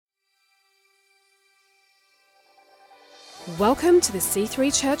Welcome to the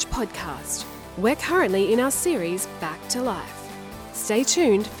C3 Church podcast. We're currently in our series, Back to Life. Stay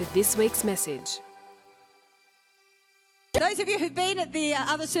tuned for this week's message. Those of you who've been at the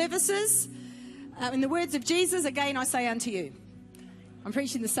other services, in the words of Jesus, again I say unto you. I'm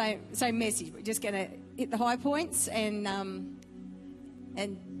preaching the same message. We're just going to hit the high points and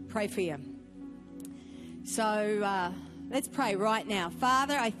pray for you. So let's pray right now.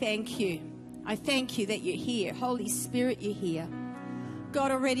 Father, I thank you. I thank you that you're here. Holy Spirit, you're here. God,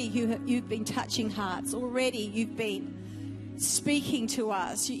 already you've been touching hearts. Already you've been speaking to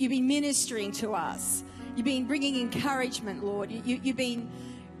us. You've been ministering to us. You've been bringing encouragement, Lord. You've been,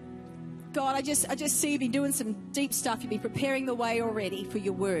 God, I just see you've been doing some deep stuff. You've been preparing the way already for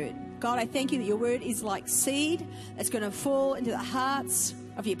your word. God, I thank you that your word is like seed that's going to fall into the hearts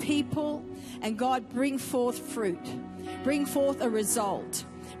of your people. And God, bring forth fruit. Bring forth a result.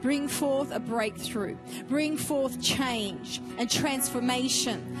 Bring forth a breakthrough. Bring forth change and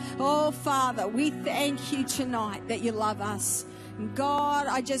transformation. Oh, Father, we thank you tonight that you love us. God,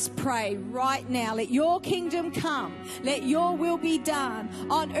 I just pray right now, let your kingdom come. Let your will be done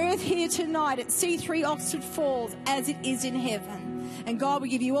on earth here tonight at C3 Oxford Falls as it is in heaven. And God, we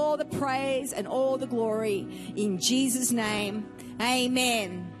give you all the praise and all the glory in Jesus' name.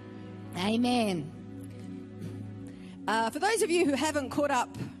 Amen. Amen. For those of you who haven't caught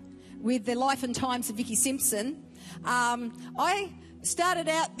up with the life and times of Vicky Simpson, I started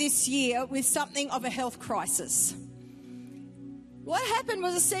out this year with something of a health crisis. What happened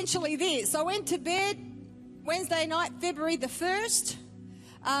was essentially this. I went to bed Wednesday night, February the 1st,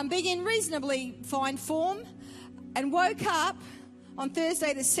 being in reasonably fine form, and woke up on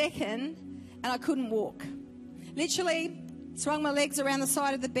Thursday the 2nd, and I couldn't walk. Literally swung my legs around the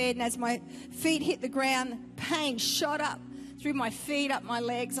side of the bed, and as my feet hit the ground, pain shot up through my feet, up my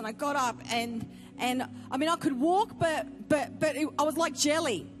legs, and I got up, and I mean, I could walk, but I was like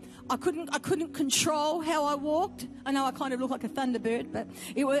jelly. I couldn't control how I walked. I know I kind of look like a thunderbird, but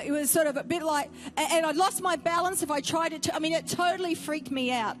it was sort of a bit like, and I lost my balance if I tried to. I mean, it totally freaked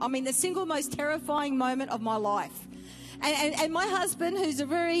me out. I mean, the single most terrifying moment of my life. And my husband, who's a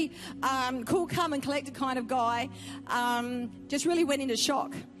very cool, calm and collected kind of guy, just really went into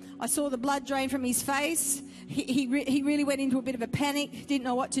shock. I saw the blood drain from his face. He really went into a bit of a panic, didn't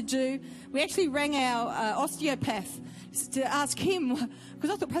know what to do. We actually rang our osteopath to ask him, because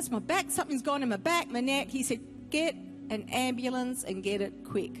I thought perhaps my back, something's gone in my back, my neck. He said, get an ambulance and get it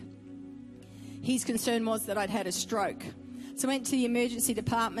quick. His concern was that I'd had a stroke. So I went to the emergency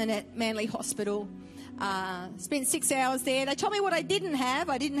department at Manly Hospital. Spent 6 hours there. They told me what I didn't have.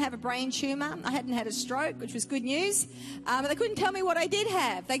 I didn't have a brain tumour. I hadn't had a stroke, which was good news. But they couldn't tell me what I did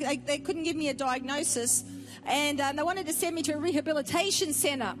have. They couldn't give me a diagnosis. And they wanted to send me to a rehabilitation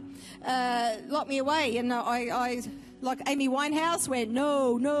centre, lock me away. And I like Amy Winehouse, went,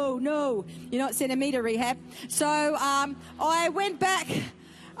 no, you're not sending me to rehab. So I went back.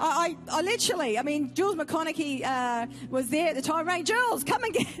 I literally, I mean, Jules McConaughey was there at the time. Rang, Jules, come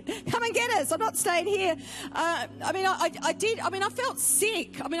and get us. I'm not staying here. I felt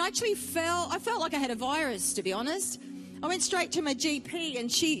sick. I mean, I felt like I had a virus, to be honest. I went straight to my GP,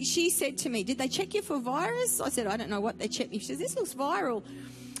 and she said to me, did they check you for virus? I said, I don't know what they checked me. She says, this looks viral.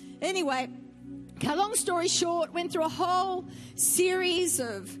 Anyway, long story short, went through a whole series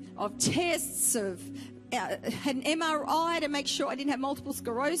of tests, had an MRI to make sure I didn't have multiple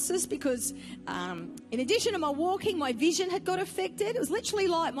sclerosis, because in addition to my walking, my vision had got affected. It was literally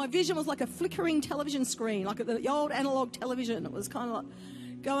like my vision was like a flickering television screen, like the old analog television. It was kind of like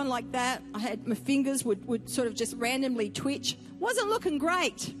going like that. I had my fingers would sort of just randomly twitch. Wasn't looking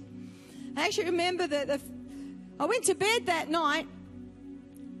great. I actually remember that I went to bed that night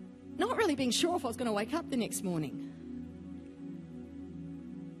not really being sure if I was going to wake up the next morning.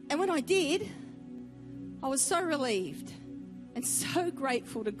 And when I did, I was so relieved and so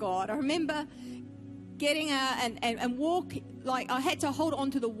grateful to God. I remember getting out and walk, like I had to hold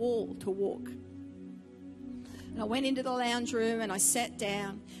onto the wall to walk. And I went into the lounge room and I sat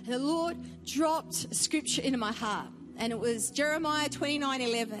down, and the Lord dropped a scripture into my heart, and it was Jeremiah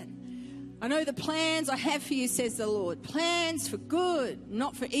 29:11. I know the plans I have for you, says the Lord, plans for good,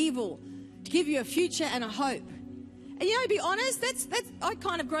 not for evil, to give you a future and a hope. And to be honest, that's I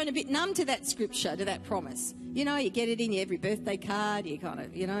kind of grown a bit numb to that scripture, to that promise. You get it in your every birthday card. You kind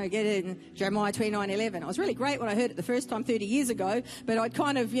of, get it in Jeremiah 29:11. It was really great when I heard it the first time 30 years ago, but I'd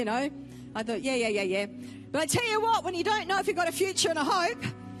kind of, I thought, yeah. But I tell you what, when you don't know if you've got a future and a hope,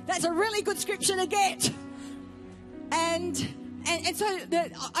 that's a really good scripture to get. And so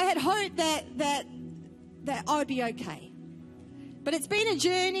I had hope that I would be okay. But it's been a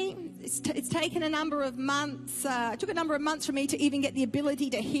journey. it's taken a number of months. It took a number of months for me to even get the ability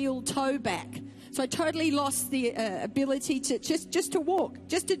to heel toe back. So I totally lost the ability to just to walk,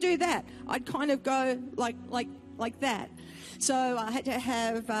 just to do that. I'd kind of go like that. So I had to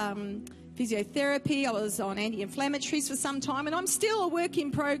have physiotherapy. I was on anti-inflammatories for some time, and I'm still a work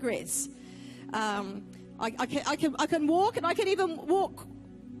in progress. I can walk, and I can even walk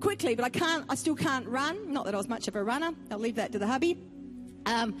quickly, but I still can't run. Not that I was much of a runner. I'll leave that to the hubby.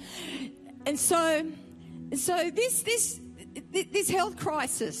 And so this health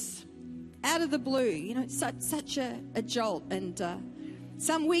crisis out of the blue, you know, such a jolt. And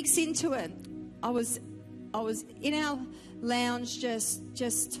some weeks into it, I was in our lounge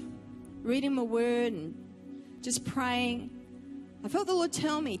just reading my word and just praying. I felt the Lord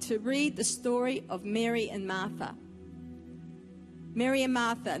tell me to read the story of Mary and Martha. Mary and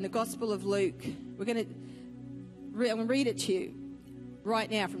Martha in the Gospel of Luke. I'm going to read it to you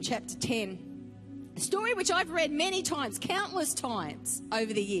right now from chapter 10. A story which I've read many times, countless times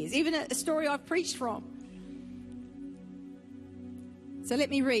over the years, even a story I've preached from. So let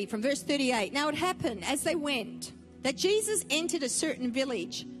me read from verse 38. Now it happened as they went that Jesus entered a certain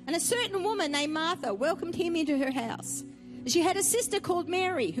village, and a certain woman named Martha welcomed him into her house. She had a sister called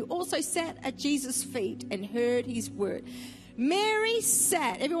Mary who also sat at Jesus' feet and heard his word. Mary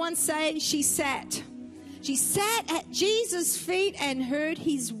sat. Everyone say she sat. She sat at Jesus' feet and heard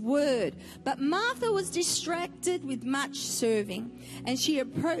his word. But Martha was distracted with much serving. And she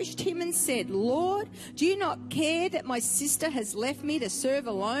approached him and said, Lord, do you not care that my sister has left me to serve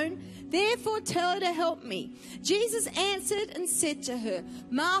alone? Therefore tell her to help me. Jesus answered and said to her,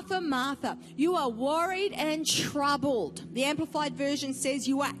 Martha, Martha, you are worried and troubled. The Amplified Version says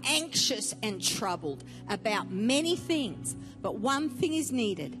you are anxious and troubled about many things. But one thing is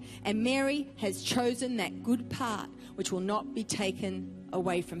needed, and Mary has chosen that good part which will not be taken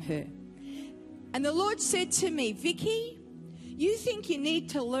away from her. And the Lord said to me, Vicky, you think you need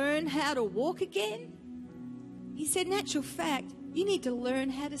to learn how to walk again? He said, in actual fact, you need to learn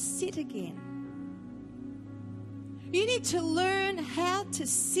how to sit again. You need to learn how to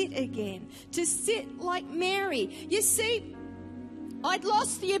sit again, to sit like Mary. You see, I'd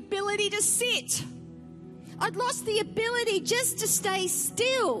lost the ability to sit. I'd lost the ability just to stay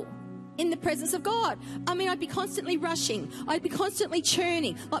still in the presence of God. I mean, I'd be constantly rushing. I'd be constantly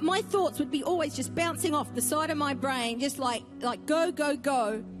churning. Like my thoughts would be always just bouncing off the side of my brain, just like go, go,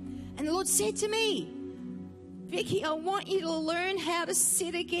 go. And the Lord said to me, Vicky, I want you to learn how to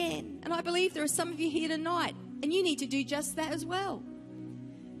sit again. And I believe there are some of you here tonight, and you need to do just that as well.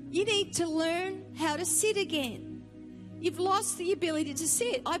 You need to learn how to sit again. You've lost the ability to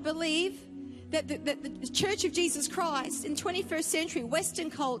sit. I believe that the Church of Jesus Christ in 21st century Western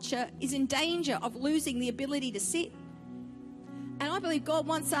culture is in danger of losing the ability to sit. And I believe God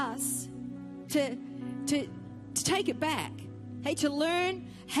wants us to take it back. Hey, to learn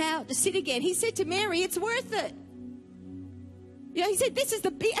how to sit again. He said to Mary, it's worth it. You know,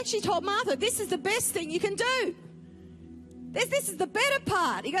 he actually told Martha, this is the best thing you can do. This is the better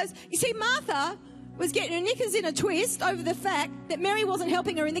part. He goes, you see, Martha was getting her knickers in a twist over the fact that Mary wasn't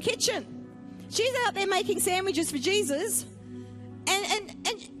helping her in the kitchen. She's out there making sandwiches for Jesus,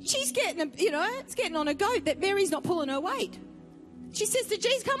 and she's getting, it's getting on a goat that Mary's not pulling her weight. She says to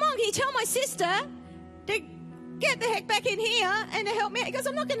Jesus, come on, can you tell my sister to get the heck back in here and to help me out? He goes,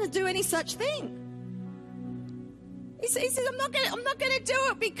 I'm not going to do any such thing. He says, I'm not going to do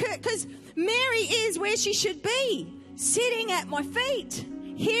it because Mary is where she should be, sitting at my feet,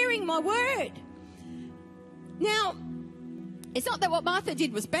 hearing my word. Now, it's not that what Martha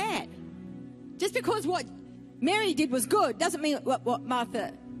did was bad. Just because what Mary did was good doesn't mean what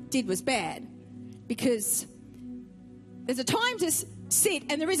Martha did was bad. Because there's a time to sit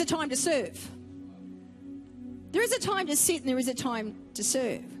and there is a time to serve. There is a time to sit and there is a time to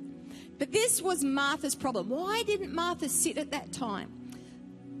serve. But this was Martha's problem. Why didn't Martha sit at that time?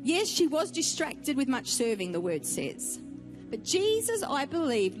 Yes, she was distracted with much serving, the word says. But Jesus, I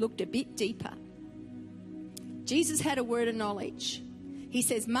believe, looked a bit deeper. Jesus had a word of knowledge. He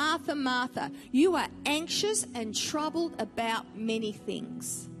says, Martha, Martha, you are anxious and troubled about many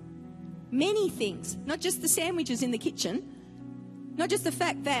things. Many things. Not just the sandwiches in the kitchen. Not just the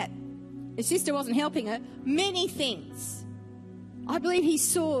fact that his sister wasn't helping her. Many things. I believe he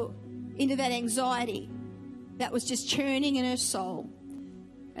saw into that anxiety that was just churning in her soul.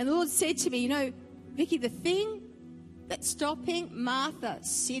 And the Lord said to me, Vicky, the thing that's stopping Martha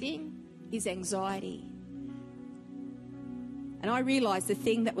sitting is anxiety. And I realized the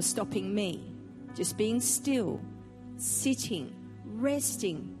thing that was stopping me, just being still, sitting,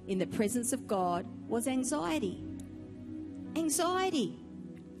 resting in the presence of God, was anxiety. Anxiety.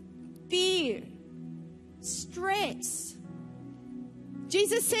 fear, stress.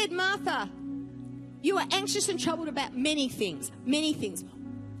 Jesus said, Martha, you are anxious and troubled about many things, many things.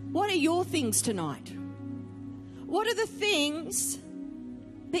 What are your things tonight? What are the things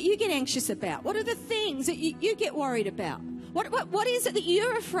that you get anxious about? What are the things that you get worried about? What is it that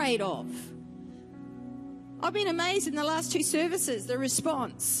you're afraid of? I've been amazed in the last 2 services, the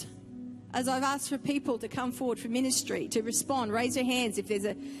response. As I've asked for people to come forward for ministry, to respond, raise their hands if there's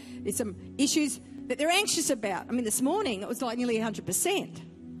some issues that they're anxious about. I mean, this morning it was like nearly 100%.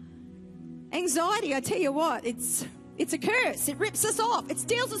 Anxiety, I tell you what, it's a curse. It rips us off. It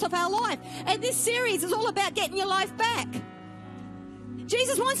steals us of our life. And this series is all about getting your life back.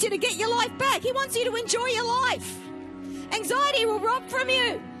 Jesus wants you to get your life back. He wants you to enjoy your life. Anxiety will rob from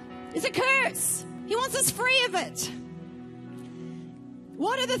you. It's a curse. He wants us free of it.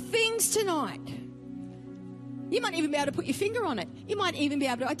 What are the things tonight? You might even be able to put your finger on it. You might even be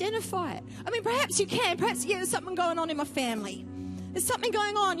able to identify it. I mean, perhaps you can. Perhaps, there's something going on in my family. There's something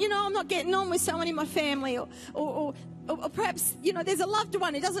going on. I'm not getting on with someone in my family. Or perhaps, there's a loved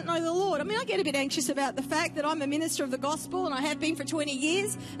one who doesn't know the Lord. I mean, I get a bit anxious about the fact that I'm a minister of the gospel and I have been for 20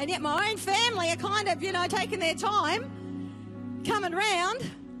 years. And yet my own family are kind of, taking their time coming round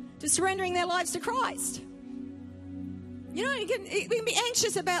to surrendering their lives to Christ. You can be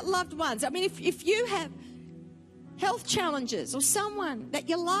anxious about loved ones. I mean, if you have health challenges or someone that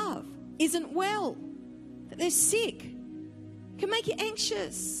you love isn't well, that they're sick, can make you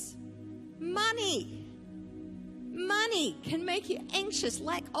anxious. Money can make you anxious,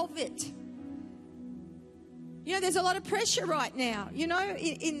 lack of it. There's a lot of pressure right now, in our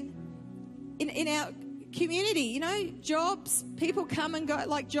community, jobs, people come and go,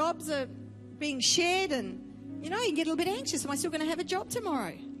 like jobs are being shared and, you can get a little bit anxious. Am I still going to have a job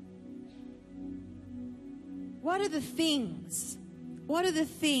tomorrow? What are the things?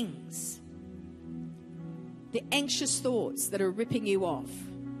 The anxious thoughts that are ripping you off.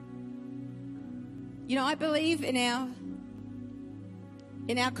 I believe in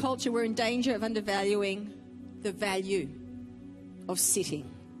our culture we're in danger of undervaluing the value of sitting.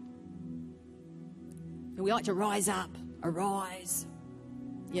 And we like to rise up, arise.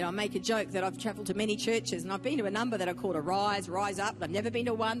 I make a joke that I've travelled to many churches and I've been to a number that are called rise up, but I've never been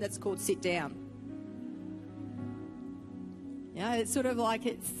to one that's called sit down. It's sort of like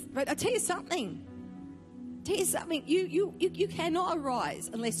but I'll tell you something. You cannot arise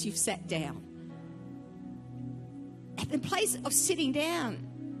unless you've sat down. At the place of sitting down,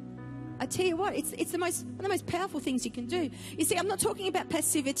 I tell you what, it's one of the most powerful things you can do. You see, I'm not talking about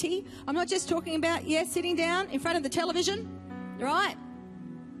passivity. I'm not just talking about, sitting down in front of the television, right?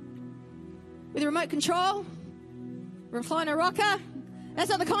 With a remote control, recliner rocker. That's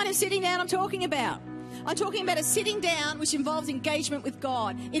not the kind of sitting down I'm talking about. I'm talking about a sitting down which involves engagement with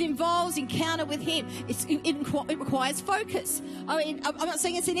God. It involves encounter with Him. It requires focus. I mean, I'm not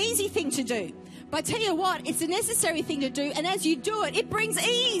saying it's an easy thing to do. But I tell you what, it's a necessary thing to do. And as you do it, it brings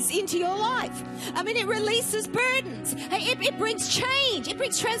ease into your life. I mean, it releases burdens. It brings change. It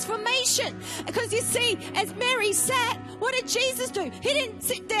brings transformation. Because you see, as Mary sat, what did Jesus do? He didn't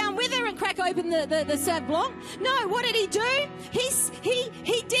sit down with her and crack open the Sauv Blanc. No, what did He do? He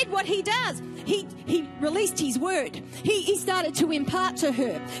did what He does. He released His word. He started to impart to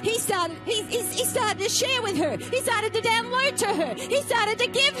her. He started to share with her. He started to download to her. He started to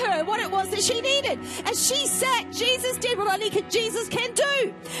give her what it was that she needed. As she sat, Jesus did what only Jesus can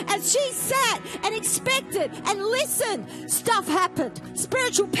do. As she sat and expected and listened, stuff happened.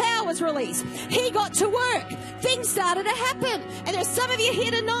 Spiritual power was released. He got to work. Things started to happen. And there's some of you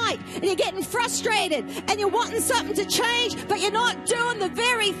here tonight and you're getting frustrated and you're wanting something to change, but you're not doing the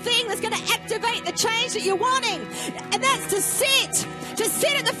very thing that's going to activate the change that you're wanting. And that's to sit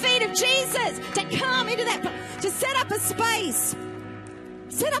at the feet of Jesus, to come into that, to set up a space.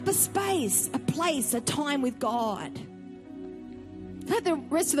 Set up a space, a place, a time with God. Let the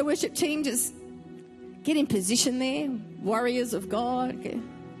rest of the worship team just get in position there, warriors of God.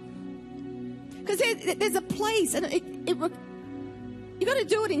 Because there's a place, and you've got to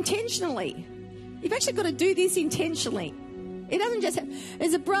do it intentionally. You've actually got to do this intentionally. It doesn't just have...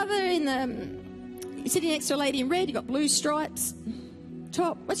 There's a brother sitting next to a lady in red. You've got blue stripes.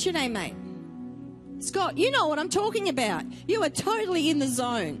 Top. What's your name, mate? Scott, you know what I'm talking about. You are totally in the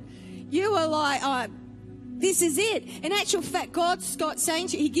zone. You are like, this is it. In actual fact, God's saying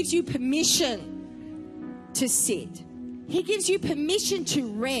to you, He gives you permission to sit. He gives you permission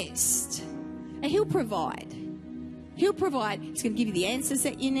to rest. And He'll provide. He'll provide. He's going to give you the answers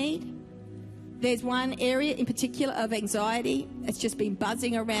that you need. There's one area in particular of anxiety that's just been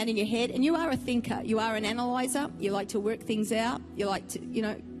buzzing around in your head. And you are a thinker. You are an analyzer. You like to work things out. You like to,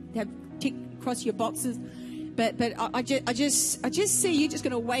 have tick across your boxes. But I just see you just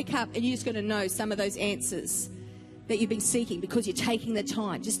going to wake up and you're just going to know some of those answers that you've been seeking because you're taking the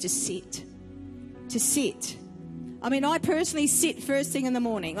time just to sit. To sit. I mean, I personally sit first thing in the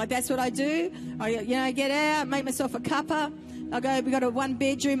morning. Like, that's what I do. I get out, make myself a cuppa. We got a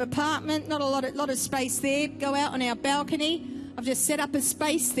 1-bedroom apartment, not a lot of space there. Go out on our balcony. I've just set up a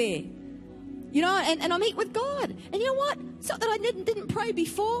space there. You know, and I meet with God. And you know what? It's not that I didn't pray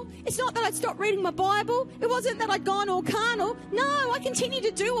before. It's not that I'd stopped reading my Bible. It wasn't that I'd gone all carnal. No, I continued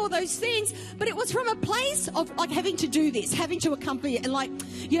to do all those things. But it was from a place of like having to do this, having to accomplish it. And like,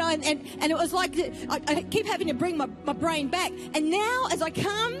 you know, and it was like I keep having to bring my brain back. And now as I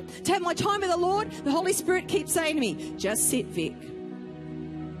come to have my time with the Lord, the Holy Spirit keeps saying to me, just sit, Vic.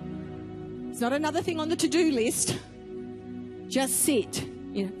 It's not another thing on the to-do list. Just sit.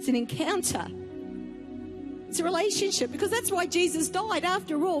 You know, it's an encounter. It's a relationship, because that's why Jesus died.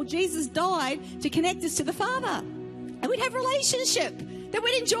 After all, Jesus died to connect us to the Father. And we'd have relationship, that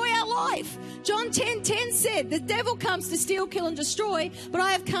we'd enjoy our life. John 10:10 said, the devil comes to steal, kill and destroy, but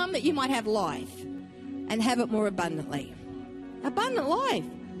I have come that you might have life and have it more abundantly. Abundant life,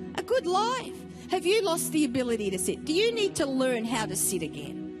 a good life. Have you lost the ability to sit? Do you need to learn how to sit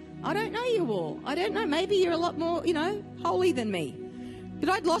again? I don't know you all. I don't know. Maybe you're a lot more, holy than me. But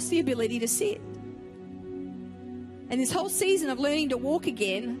I'd lost the ability to sit. And this whole season of learning to walk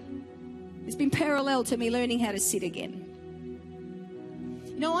again has been parallel to me learning how to sit again.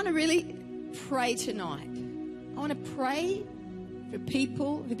 I want to really pray tonight. I want to pray for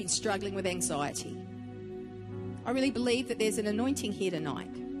people who've been struggling with anxiety. I really believe that there's an anointing here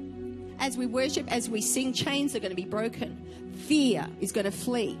tonight. As we worship, as we sing, chains are going to be broken. Fear is going to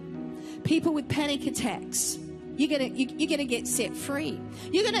flee. People with panic attacks, you're gonna get set free.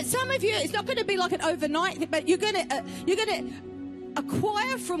 Some of you, it's not going to be like an overnight, but you're gonna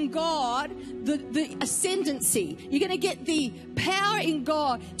acquire from God the ascendancy. You're going to get the power in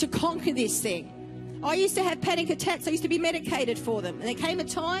God to conquer this thing. I used to have panic attacks. I used to be medicated for them. And there came a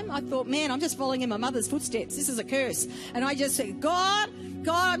time I thought, man, I'm just following in my mother's footsteps. This is a curse. And I just said, God,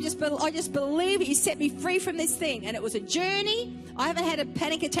 I just believe that you set me free from this thing. And it was a journey. I haven't had a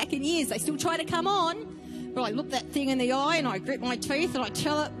panic attack in years. They still try to come on. But I look that thing in the eye and I grit my teeth and I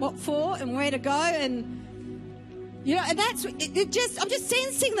tell it what for and where to go. And, and I'm just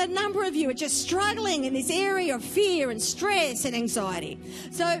sensing the number of you are just struggling in this area of fear and stress and anxiety.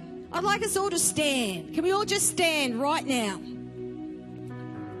 So I'd like us all to stand. Can we all just stand right now?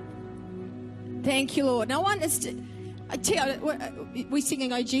 Thank you, Lord. Now, we're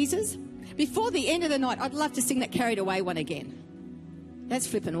singing, Oh Jesus. Before the end of the night, I'd love to sing that Carried Away one again. That's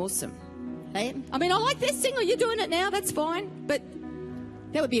flipping awesome. Hey? I mean, I like this singer. You're doing it now. That's fine. But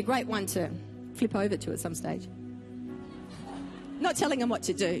that would be a great one to flip over to at some stage. Not telling them what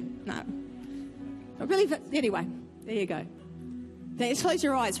to do. No. Anyway, there you go. Just close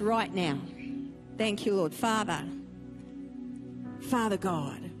your eyes right now. Thank you, Lord. Father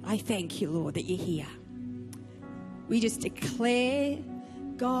God, I thank you, Lord, that you're here. We just declare,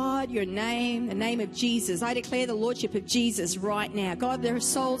 God, your name, the name of Jesus. I declare the lordship of Jesus right now. God, there are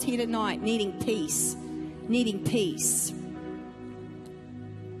souls here tonight needing peace.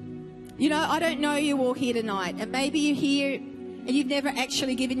 I don't know you all here tonight, and maybe you're here and you've never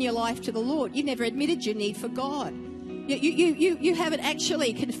actually given your life to the Lord. You've never admitted your need for God. You haven't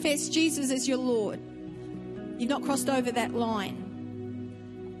actually confessed Jesus as your Lord. You've not crossed over that line.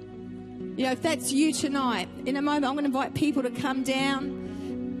 If that's you tonight, in a moment I'm going to invite people to come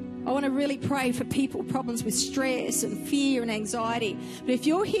down. I want to really pray for people, problems with stress and fear and anxiety. But if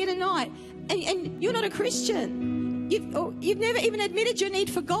you're here tonight and you're not a Christian, you've never even admitted your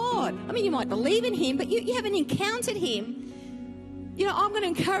need for God. I mean, you might believe in him, but you haven't encountered him. I'm going to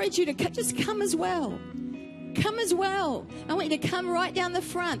encourage you to just come as well. Come as well. I want you to come right down the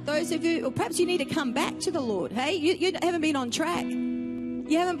front. Those of you, or perhaps you need to come back to the Lord. Hey, you haven't been on track.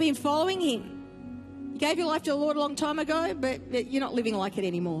 You haven't been following him. You gave your life to the Lord a long time ago, but you're not living like it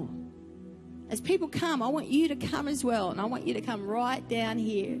anymore. As people come, I want you to come as well. And I want you to come right down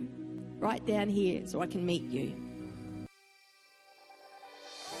here, so I can meet you.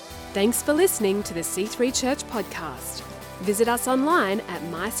 Thanks for listening to the C3 Church podcast. Visit us online at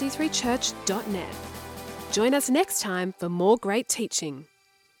myc3church.net. Join us next time for more great teaching.